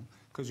food at home,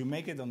 because you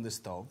make it on the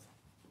stove.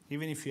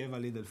 Even if you have a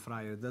little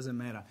fryer, it doesn't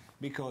matter,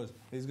 because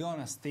it's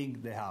going to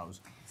stink the house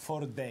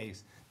for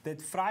days.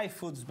 That fried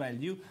food smell,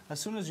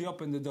 as soon as you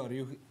open the door,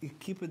 you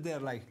keep it there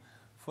like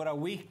for a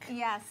week.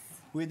 Yes.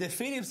 With the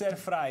Philips air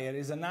fryer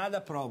is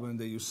another problem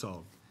that you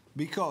solve,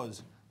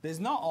 because there's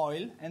no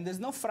oil and there's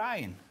no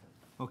frying,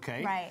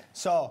 okay? Right.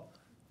 So,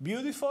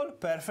 beautiful,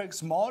 perfect,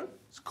 small,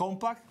 it's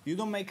compact. You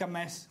don't make a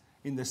mess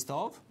in the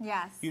stove.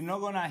 Yes. You're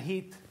not going to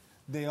heat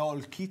the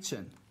whole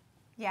kitchen.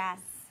 Yes,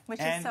 which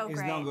is so great. And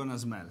it's not going to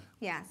smell.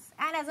 Yes.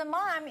 And as a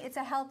mom, it's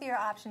a healthier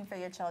option for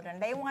your children.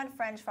 They want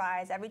French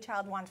fries. Every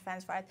child wants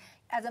French fries.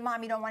 As a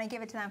mom, you don't want to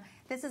give it to them.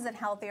 This is a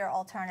healthier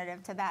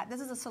alternative to that. This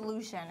is a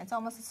solution. It's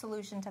almost a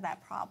solution to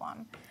that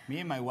problem. Me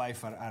and my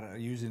wife are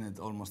using it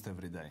almost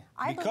every day.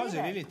 Because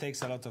it really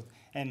takes a lot of...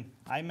 And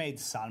I made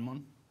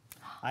salmon.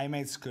 I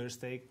made skirt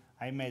steak.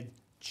 I made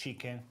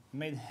chicken.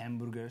 Made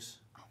hamburgers.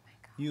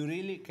 You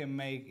really can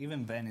make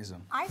even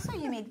venison. I saw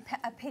you made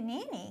a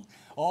panini.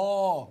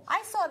 Oh!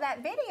 I saw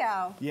that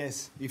video.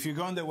 Yes. If you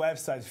go on the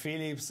website,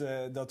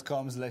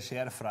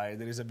 philips.com/airfryer,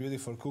 there is a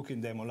beautiful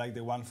cooking demo, like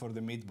the one for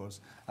the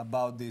meatballs,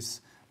 about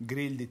this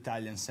grilled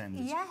Italian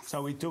sandwich. Yes.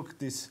 So we took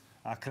this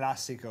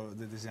classic,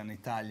 that is an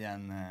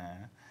Italian,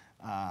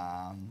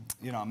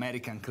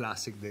 American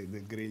classic,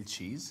 the grilled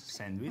cheese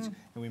sandwich,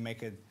 and we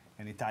make it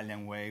an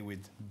Italian way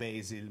with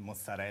basil,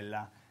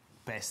 mozzarella,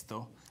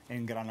 pesto,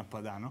 and grana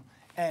padano.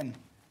 And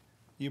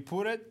you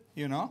put it,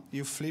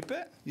 you flip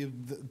it, you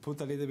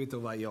put a little bit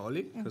of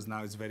aioli, because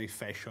now it's very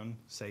fashion,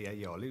 say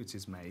aioli, which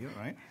is mayo,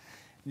 right?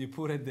 You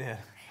put it there.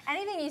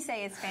 Anything you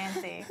say is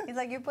fancy. He's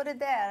like, you put it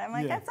there. I'm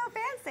like, that's so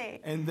fancy.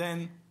 And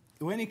then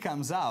when it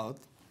comes out,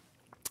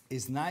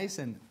 it's nice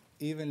and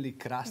evenly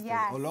crusted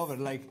all over,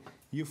 like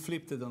you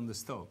flipped it on the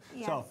stove.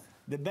 Yes. So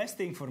the best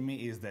thing for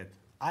me is that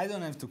I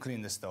don't have to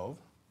clean the stove.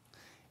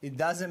 It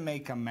doesn't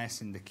make a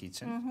mess in the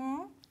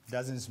kitchen.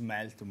 Doesn't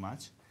smell too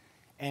much.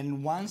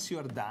 And once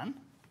you're done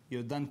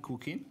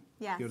cooking,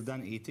 you're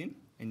done eating,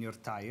 and you're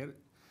tired,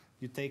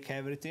 you take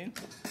everything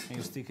and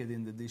you stick it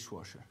in the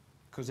dishwasher,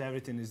 because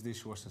everything is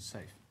dishwasher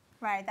safe.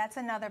 Right, that's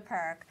another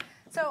perk.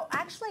 So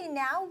actually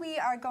now we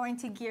are going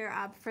to gear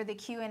up for the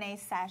Q&A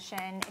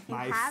session. If you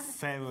have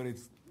favorite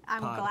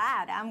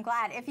I'm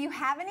glad. If you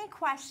have any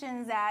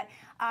questions that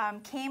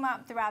came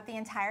up throughout the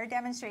entire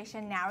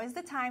demonstration, now is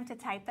the time to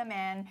type them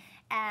in,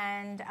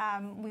 and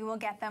we will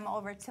get them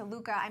over to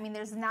Luca. I mean,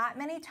 there's not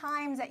many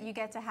times that you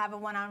get to have a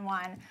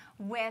one-on-one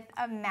with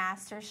a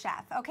master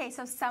chef. Okay,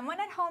 so someone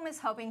at home is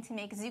hoping to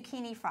make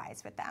zucchini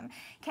fries with them.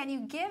 Can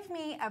you give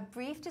me a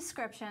brief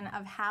description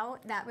of how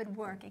that would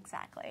work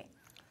exactly?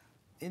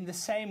 In the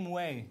same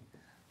way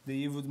that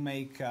you would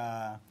make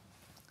the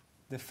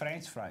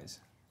French fries.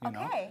 You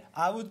know?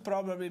 I would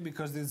probably,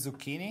 because it's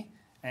zucchini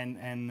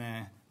and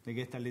they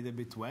get a little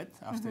bit wet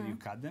after you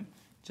cut them,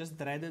 just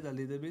dread it a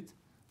little bit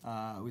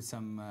with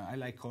some, I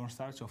like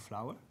cornstarch or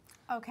flour.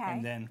 Okay.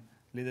 And then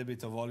a little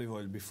bit of olive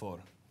oil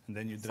before. And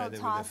then you dread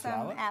it with the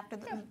flour. Them after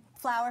the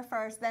flour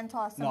first, then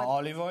toss them with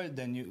olive oil,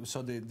 then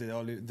so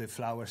the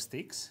flour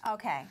sticks.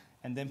 Okay.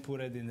 And then put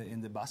it in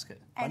the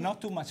basket. But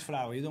not too much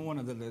flour. You don't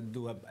want to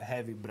do a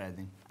heavy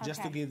breading.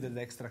 Just to give the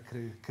extra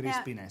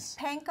crispiness.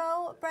 Now,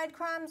 panko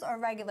breadcrumbs or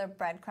regular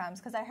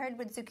breadcrumbs? Because I heard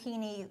with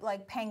zucchini,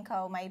 like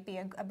panko might be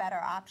a better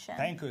option.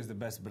 Panko is the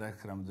best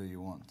breadcrumb that you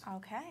want.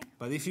 Okay.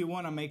 But if you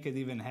want to make it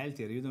even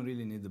healthier, you don't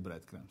really need the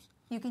breadcrumbs.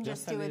 You can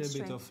just do it straight. Just a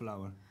little bit of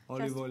flour.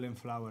 Olive oil and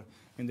flour,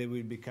 and they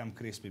will become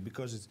crispy,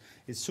 because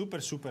it's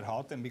super, super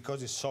hot, and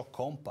because it's so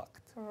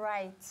compact.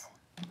 Right.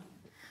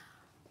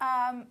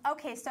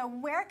 Okay, so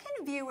where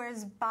can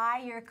viewers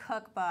buy your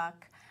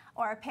cookbook?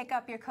 or pick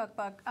up your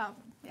cookbook. Oh,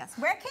 yes.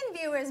 Where can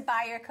viewers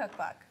buy your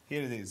cookbook?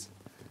 Here it is.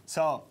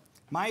 So,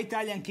 My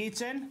Italian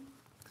Kitchen,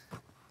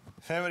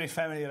 favorite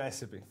family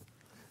recipe.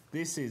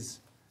 This is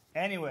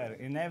anywhere,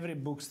 in every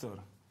bookstore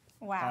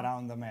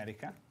around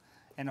America.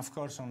 And of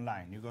course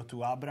online. You go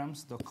to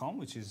abrams.com,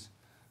 which is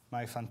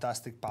my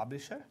fantastic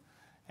publisher.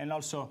 And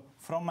also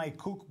from my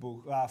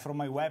cookbook, from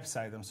my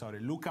website,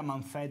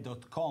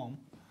 lucamanfe.com,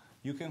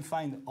 you can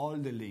find all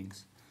the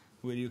links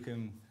where you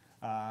can,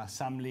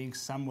 some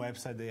links, some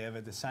website they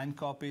have the signed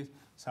copy,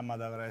 some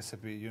other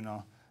recipe,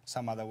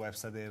 some other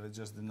website they have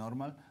just the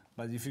normal.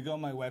 But if you go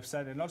on my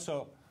website, and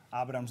also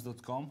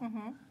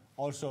abrams.com,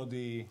 also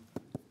the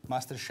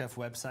MasterChef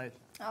website.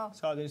 Oh.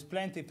 So there's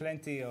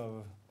plenty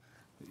of,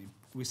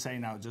 we say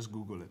now, just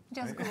Google it.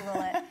 Just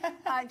Google it.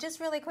 Just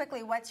really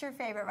quickly, what's your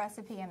favorite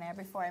recipe in there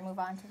before I move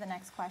on to the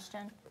next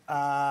question?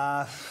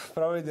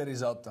 Probably the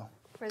risotto.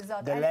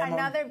 Risotto.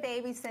 Another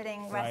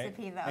babysitting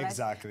recipe, though.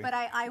 Exactly. But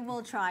I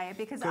will try it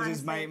because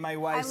it's my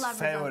wife's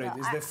favorite. Risotto.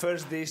 It's the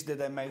first dish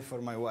that I made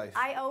for my wife.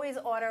 I always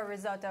order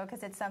risotto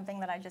because it's something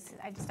that I just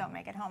don't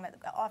make at home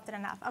often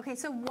enough. Okay,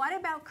 so what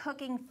about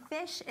cooking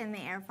fish in the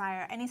air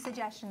fryer? Any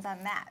suggestions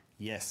on that?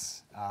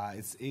 Yes,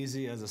 it's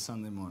easy as a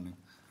Sunday morning.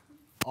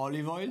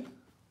 Olive oil.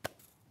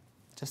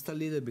 Just a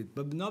little bit,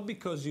 but not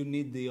because you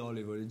need the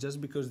olive oil,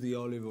 just because the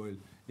olive oil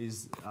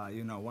is,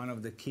 one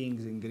of the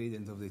king's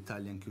ingredients of the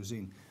Italian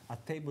cuisine. A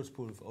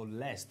tablespoon or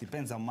less,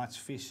 depends how much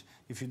fish.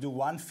 If you do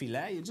one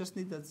fillet, you just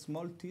need a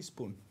small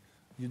teaspoon.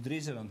 You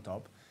drizzle on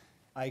top.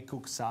 I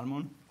cook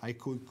salmon, I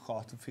cook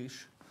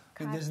codfish.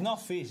 And there's no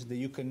fish that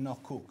you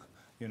cannot cook,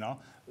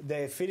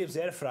 The Philips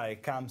air fryer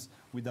comes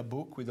with a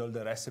book with all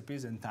the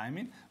recipes and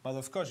timing, but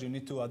of course you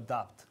need to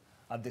adapt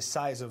at the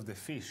size of the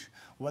fish.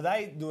 What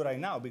I do right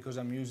now, because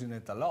I'm using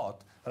it a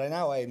lot, right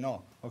now I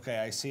know, okay,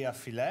 I see a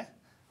fillet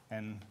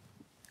and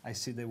I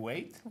see the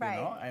weight,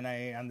 and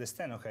I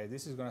understand, okay,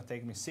 this is gonna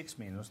take me 6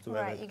 minutes to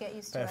have you get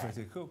used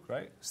perfectly cooked,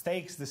 right?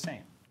 Steak's the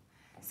same.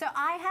 So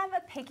I have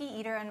a picky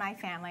eater in my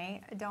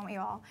family, don't we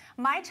all?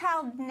 My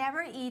child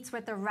never eats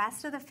what the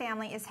rest of the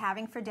family is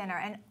having for dinner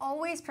and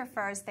always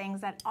prefers things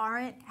that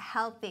aren't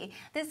healthy.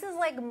 This is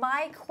like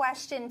my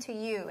question to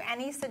you.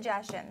 Any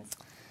suggestions?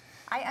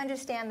 I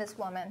understand this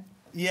woman.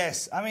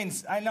 Yes, I mean,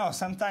 I know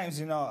sometimes,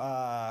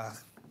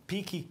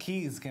 picky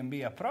kids can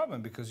be a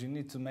problem because you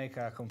need to make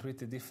a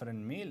completely different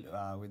meal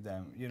with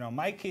them.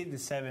 My kid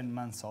is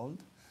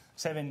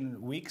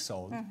 7 weeks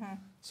old,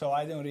 so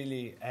I don't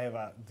really have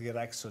a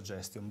direct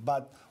suggestion.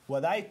 But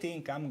what I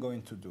think I'm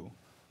going to do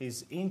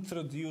is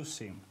introduce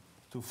him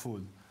to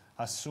food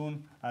as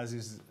soon as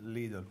he's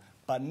little,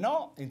 but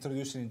not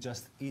introducing him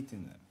just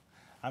eating them.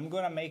 I'm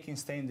going to make him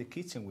stay in the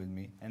kitchen with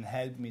me and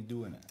help me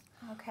doing it.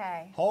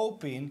 Okay.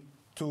 Hoping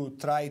to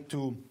try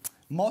to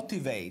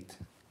motivate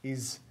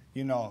his,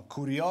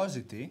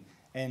 curiosity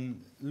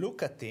and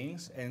look at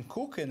things and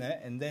cooking it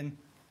and then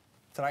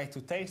try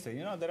to taste it.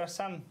 There are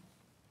some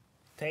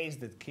tastes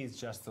that kids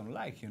just don't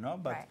like,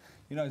 but,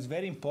 it's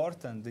very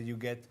important that you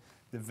get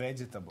the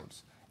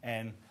vegetables.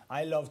 And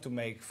I love to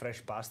make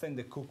fresh pasta. In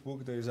the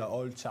cookbook, there is a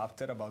whole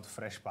chapter about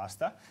fresh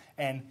pasta.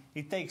 And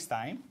it takes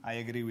time, I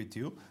agree with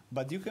you,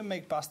 but you can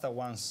make pasta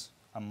once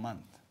a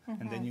month,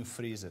 and then you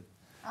freeze it.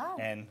 Oh.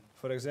 And,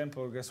 for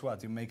example, guess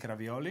what? You make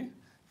ravioli,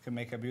 you can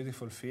make a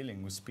beautiful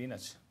filling with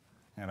spinach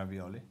and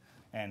ravioli.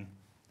 And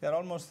they're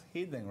almost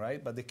hidden,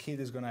 right? But the kid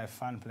is going to have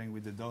fun playing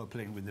with the dough,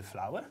 playing with the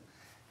flour.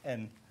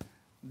 And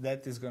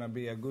that is going to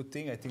be a good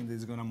thing. I think that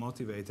is going to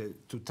motivate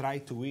it to try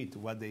to eat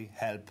what they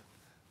help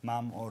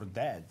mom or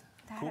dad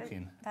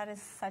cooking. That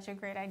is such a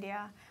great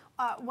idea.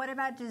 What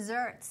about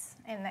desserts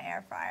in the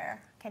air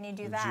fryer? Can you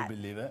do that? Would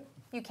you believe it?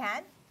 You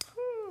can?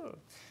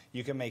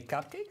 You can make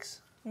cupcakes.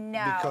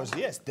 No. Because,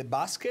 yes, the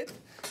basket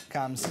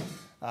comes,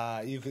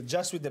 you could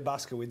just with the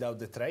basket without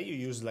the tray, you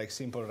use like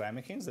simple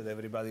ramekins that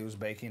everybody who's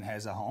baking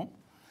has at home,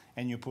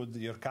 and you put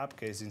your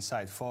cupcakes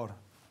inside for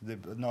the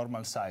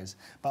normal size.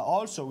 But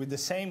also with the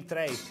same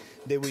tray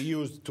that we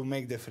used to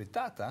make the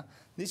frittata,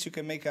 this you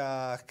can make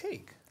a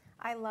cake.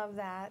 I love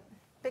that.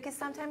 Because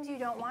sometimes you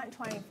don't want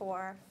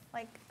 24.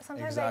 Like,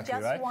 sometimes exactly, I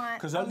just right? want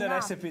Because all the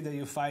recipes that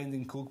you find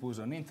in cookbooks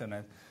on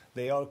internet,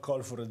 they all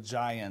call for a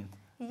giant,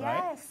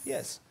 right?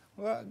 Yes.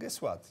 Well,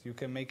 guess what? You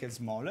can make it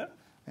smaller,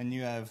 and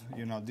you have,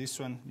 this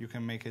one, you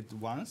can make it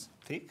once,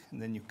 thick,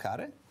 and then you cut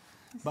it.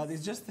 But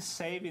it's just the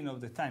saving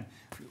of the time.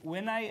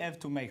 When I have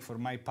to make for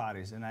my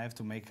parties, and I have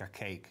to make a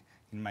cake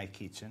in my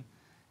kitchen,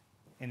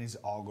 and it's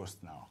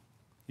August now.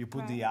 You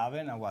put the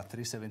oven at,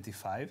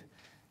 375?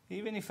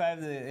 Even if I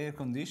have the air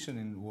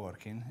conditioning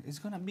working, it's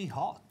going to be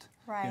hot.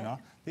 Right.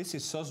 This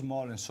is so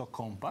small and so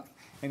compact,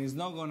 and it's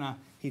not going to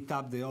heat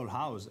up the whole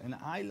house. And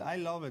I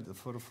love it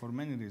for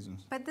many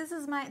reasons. But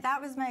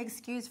that was my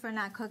excuse for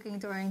not cooking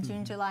during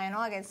June, July, and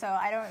August. So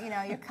I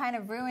don't, you're kind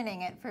of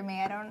ruining it for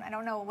me. I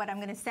don't know what I'm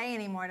going to say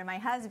anymore to my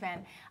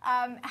husband.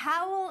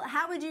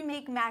 How would you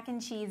make mac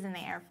and cheese in the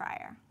air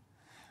fryer?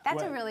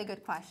 That's a really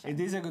good question. It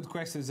is a good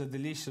question. It's a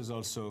delicious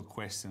also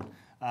question.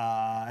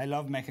 I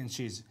love mac and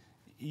cheese.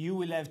 You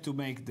will have to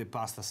make the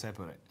pasta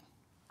separate.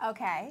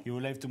 Okay. You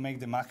will have to make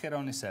the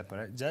macaroni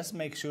separate. Just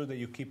make sure that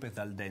you keep it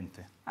al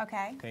dente.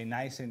 Okay. Okay,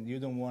 nice, and you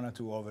don't want it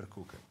to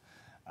overcook it.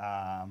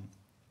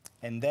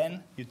 And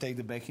then you take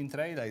the baking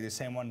tray, like the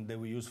same one that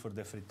we use for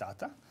the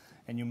frittata,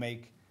 and you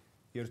make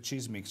your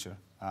cheese mixture.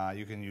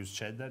 You can use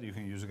cheddar, you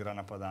can use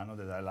grana padano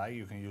that I like,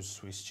 you can use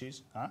Swiss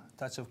cheese,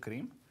 touch of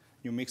cream.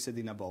 You mix it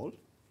in a bowl.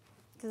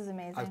 This is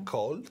amazing.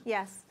 Cold.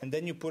 Yes. And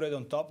then you put it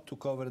on top to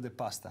cover the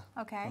pasta.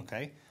 Okay.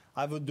 Okay.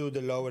 I would do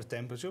the lower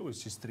temperature,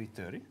 which is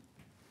 330.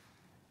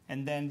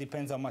 And then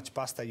depends how much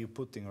pasta you're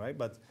putting, right?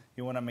 But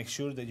you want to make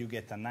sure that you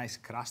get a nice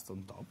crust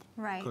on top.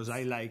 Right. Because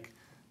I like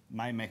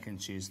my mac and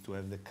cheese to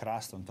have the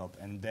crust on top,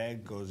 and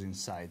that goes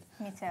inside.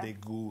 Me too. The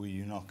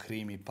gooey,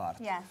 creamy part.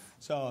 Yes.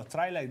 So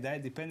try like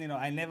that, depending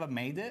on, I never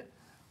made it,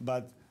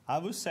 but I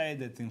would say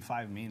that in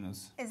 5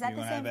 minutes, is that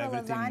you're the going to same have for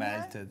everything lasagna?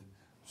 melted.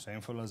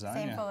 Same for lasagna.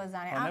 Same for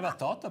lasagna. I never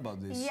thought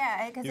about this.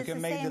 Yeah, because you it's can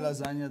the make same. the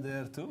lasagna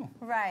there too.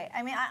 Right.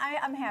 I mean,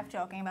 I'm half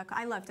joking, but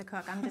I love to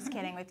cook. I'm just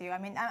kidding with you. I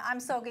mean, I'm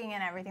soaking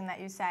in everything that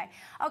you say.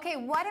 Okay,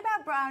 what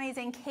about brownies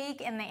and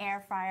cake in the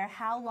air fryer?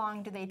 How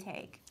long do they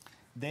take?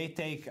 They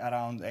take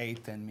around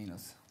 8-10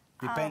 minutes.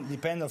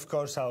 Depend, of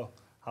course, how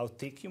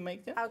thick you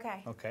make them.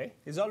 Okay. Okay.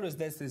 It's always,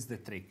 this is the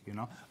trick,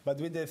 But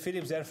with the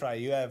Philips air fryer,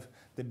 you have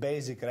the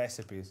basic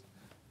recipes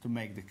to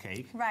make the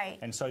cake. Right.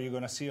 And so you're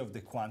going to see of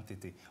the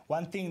quantity.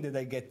 One thing that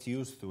I get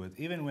used to it,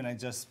 even when I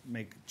just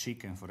make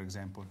chicken, for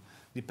example,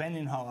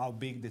 depending how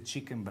big the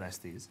chicken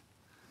breast is,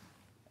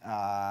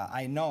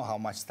 I know how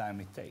much time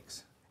it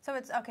takes. So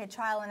it's, okay,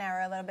 trial and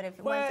error a little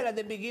bit. Well, at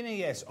the beginning,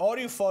 yes. Or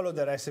you follow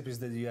the recipes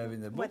that you have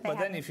in the book, but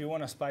then if you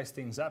want to spice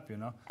things up,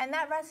 And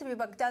that recipe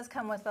book does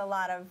come with a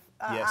lot of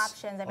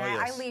options. I mean,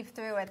 I leafed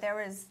through it.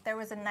 There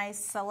was a nice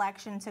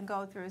selection to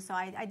go through, so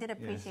I did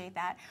appreciate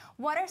that.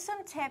 What are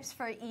some tips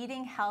for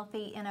eating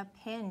healthy in a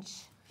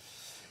pinch?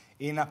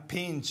 In a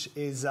pinch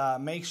is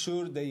make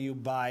sure that you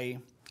buy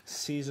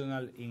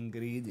seasonal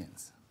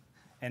ingredients.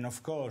 And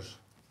of course,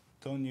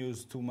 don't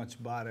use too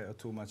much butter or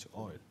too much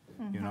oil.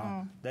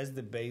 That's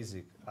the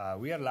basic.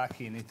 We are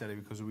lucky in Italy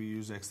because we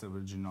use extra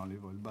virgin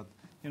olive oil. But,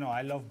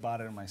 I love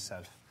butter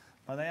myself.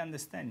 But I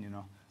understand,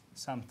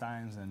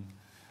 sometimes. And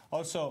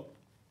also,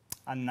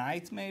 at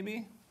night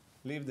maybe,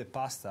 leave the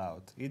pasta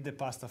out. Eat the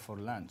pasta for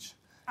lunch.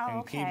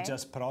 And keep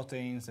just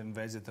proteins and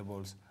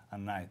vegetables at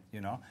night,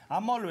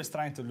 I'm always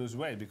trying to lose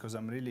weight because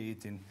I'm really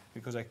eating,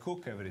 because I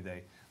cook every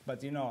day.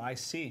 But, I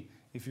see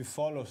if you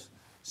follow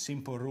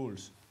simple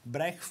rules,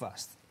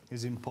 breakfast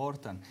is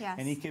important. Yes.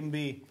 And it can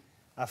be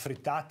a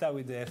frittata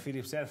with the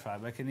Philips air fryer,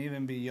 but it can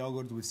even be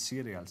yogurt with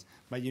cereals.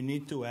 But you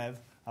need to have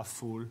a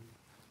full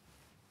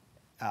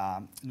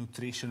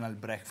nutritional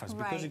breakfast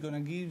because it's going to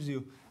give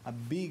you a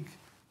big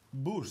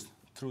boost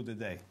through the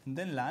day. And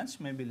then lunch,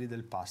 maybe a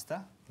little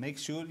pasta. Make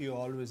sure you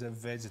always have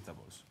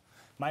vegetables.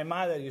 My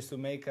mother used to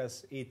make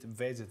us eat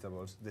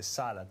vegetables, the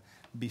salad,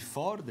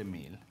 before the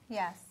meal.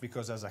 Yes.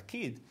 Because as a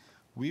kid,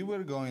 we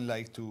were going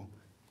to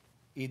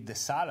eat the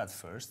salad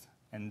first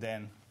and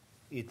then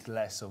eat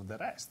less of the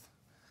rest.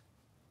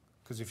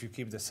 Because if you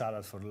keep the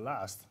salad for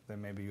last,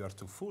 then maybe you are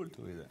too full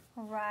to eat it.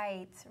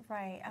 Right.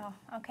 Oh,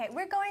 okay.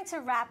 We're going to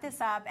wrap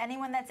this up.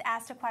 Anyone that's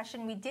asked a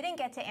question we didn't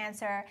get to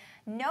answer,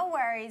 no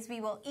worries.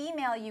 We will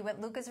email you with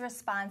Luca's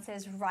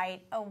responses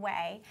right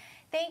away.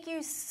 Thank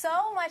you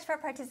so much for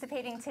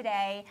participating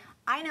today.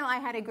 I know I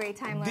had a great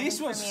time learning from you.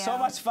 This was so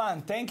much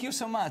fun. Thank you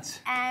so much.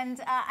 And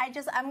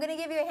I'm going to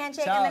give you a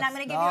handshake, Ciao. and then I'm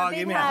going to give you a big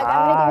give hug. me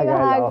I'm going to give you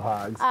a hug.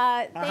 hugs.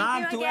 Thank A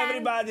hug you to again.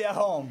 everybody at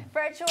home.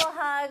 Virtual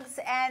hugs.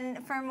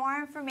 And for more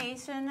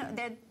information,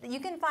 you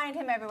can find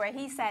him everywhere.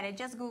 He said it.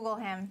 Just Google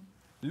him.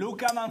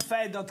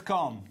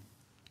 LucaManfe.com.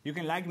 You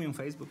can like me on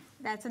Facebook.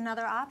 That's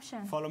another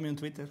option. Follow me on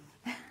Twitter.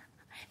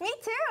 Me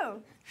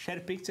too. Share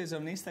pictures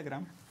on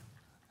Instagram.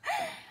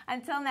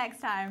 Until next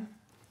time.